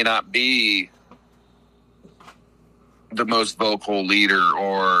 they may not be the most vocal leader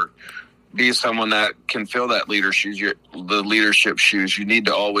or be someone that can fill that the leadership shoes. You need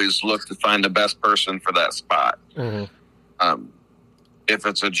to always look to find the best person for that spot. Mm-hmm. If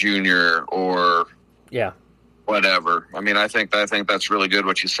it's a junior or whatever. I mean, I think that's really good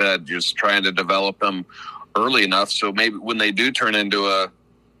what you said. Just trying to develop them early enough so maybe when they do turn into a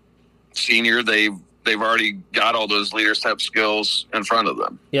senior, they've already got all those leadership skills in front of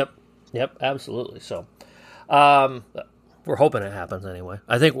them. Yep, absolutely. So, we're hoping it happens anyway.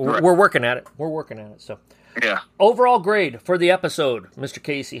 I think we're working at it. So, yeah. Overall grade for the episode, Mr.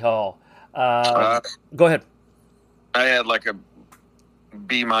 Casey Hall. Go ahead. I had like a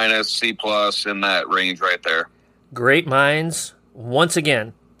B-, C+ in that range right there. Great minds, once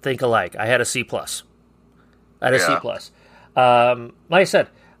again, think alike. I had a C+. C+. Like I said,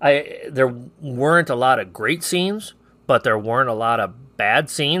 there weren't a lot of great scenes, but there weren't a lot of bad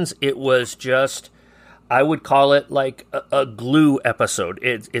scenes. It was just, I would call it like a glue episode.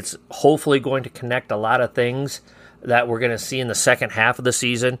 It's hopefully going to connect a lot of things that we're going to see in the second half of the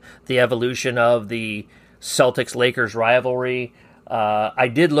season. The evolution of the Celtics-Lakers rivalry. I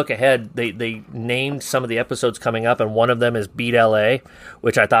did look ahead. They named some of the episodes coming up, and one of them is Beat LA,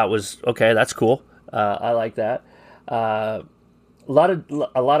 which I thought was, okay, that's cool. I like that. A lot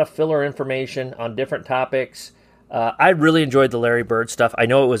of filler information on different topics. I really enjoyed the Larry Bird stuff. I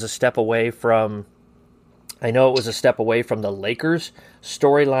know it was a step away from the Lakers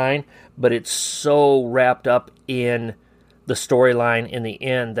storyline, but it's so wrapped up in the storyline in the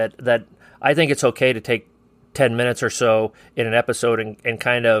end that I think it's okay to take 10 minutes or so in an episode and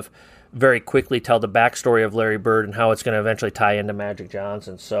kind of very quickly tell the backstory of Larry Bird and how it's going to eventually tie into Magic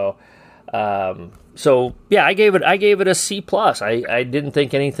Johnson. So yeah, I gave it a C+. I didn't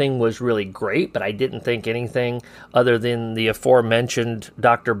think anything was really great, but I didn't think anything other than the aforementioned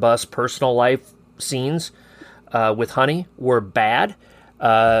Dr. Buss personal life scenes with Honey were bad.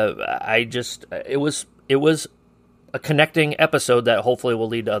 It was a connecting episode that hopefully will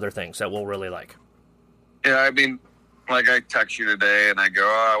lead to other things that we'll really like. Yeah, I mean, like I text you today and I go,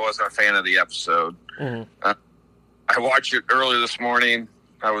 I wasn't a fan of the episode. Mm-hmm. I watched it early this morning.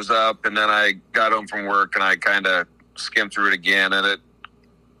 I was up and then I got home from work and I kind of skimmed through it again, and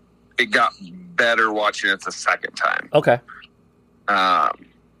it got better watching it the second time. Okay.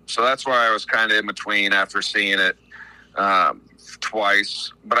 So that's why I was kind of in between after seeing it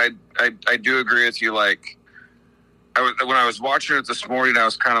twice. But I do agree with you. Like, when I was watching it this morning, I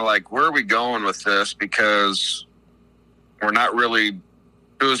was kind of like, where are we going with this? Because we're not really,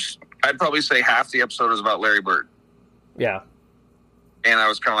 I'd probably say half the episode is about Larry Bird. Yeah. And I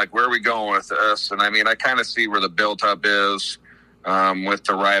was kind of like, where are we going with this? And I mean, I kind of see where the build-up is with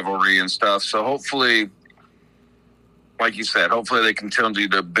the rivalry and stuff. So hopefully, like you said, hopefully they continue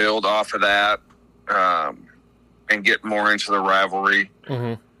to build off of that and get more into the rivalry.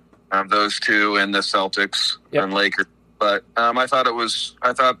 Mm-hmm. Those two and the Celtics and Lakers. But I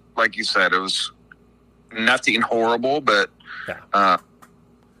thought, like you said, it was nothing horrible, but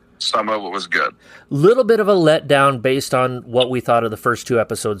some of it was good. Little bit of a letdown based on what we thought of the first two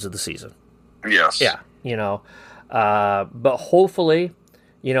episodes of the season. Yes. Yeah, but hopefully,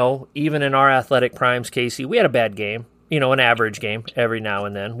 even in our athletic primes, Casey, we had a bad game, an average game every now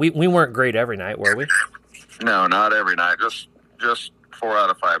and then. We weren't great every night, were we? No, not every night. Just 4 out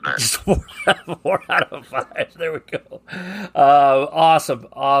of 5 nights. 4 out of 5. There we go. Awesome.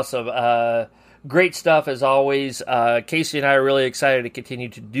 Great stuff as always. Casey and I are really excited to continue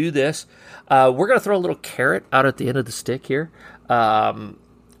to do this. We're going to throw a little carrot out at the end of the stick here.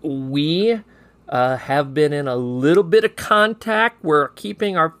 We have been in a little bit of contact. We're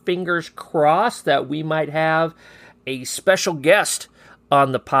keeping our fingers crossed that we might have a special guest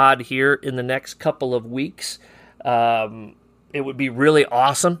on the pod here in the next couple of weeks. It would be really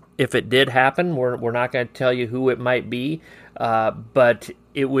awesome if it did happen. We're not going to tell you who it might be, but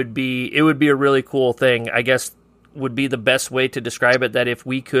it would be a really cool thing. I guess would be the best way to describe it. That if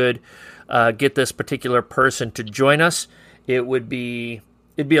we could get this particular person to join us, it'd be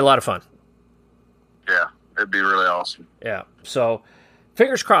a lot of fun. Yeah, it'd be really awesome. Yeah. So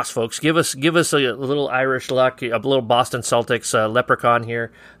fingers crossed, folks. Give us a little Irish luck, a little Boston Celtics leprechaun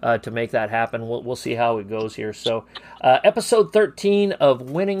here to make that happen. We'll see how it goes here. So episode 13 of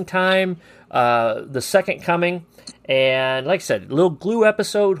Winning Time, the second coming. And like I said, a little glue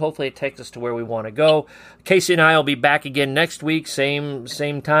episode. Hopefully it takes us to where we want to go. Casey and I will be back again next week, same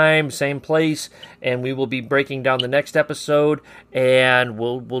time, same place, and we will be breaking down the next episode. And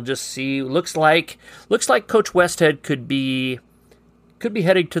we'll just see. Looks like Coach Westhead could be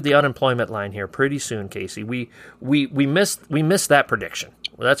heading to the unemployment line here pretty soon, Casey. We missed that prediction.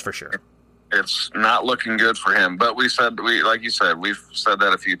 Well, that's for sure. It's not looking good for him, but like you said, we've said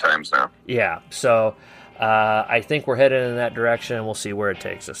that a few times now. Yeah. So. I think we're headed in that direction, and we'll see where it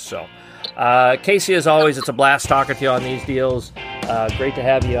takes us. So, Casey, as always, it's a blast talking to you on these deals. Great to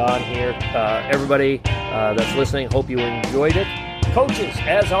have you on here. Everybody, that's listening. Hope you enjoyed it. Coaches,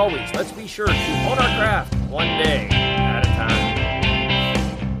 as always, let's be sure to hone our craft one day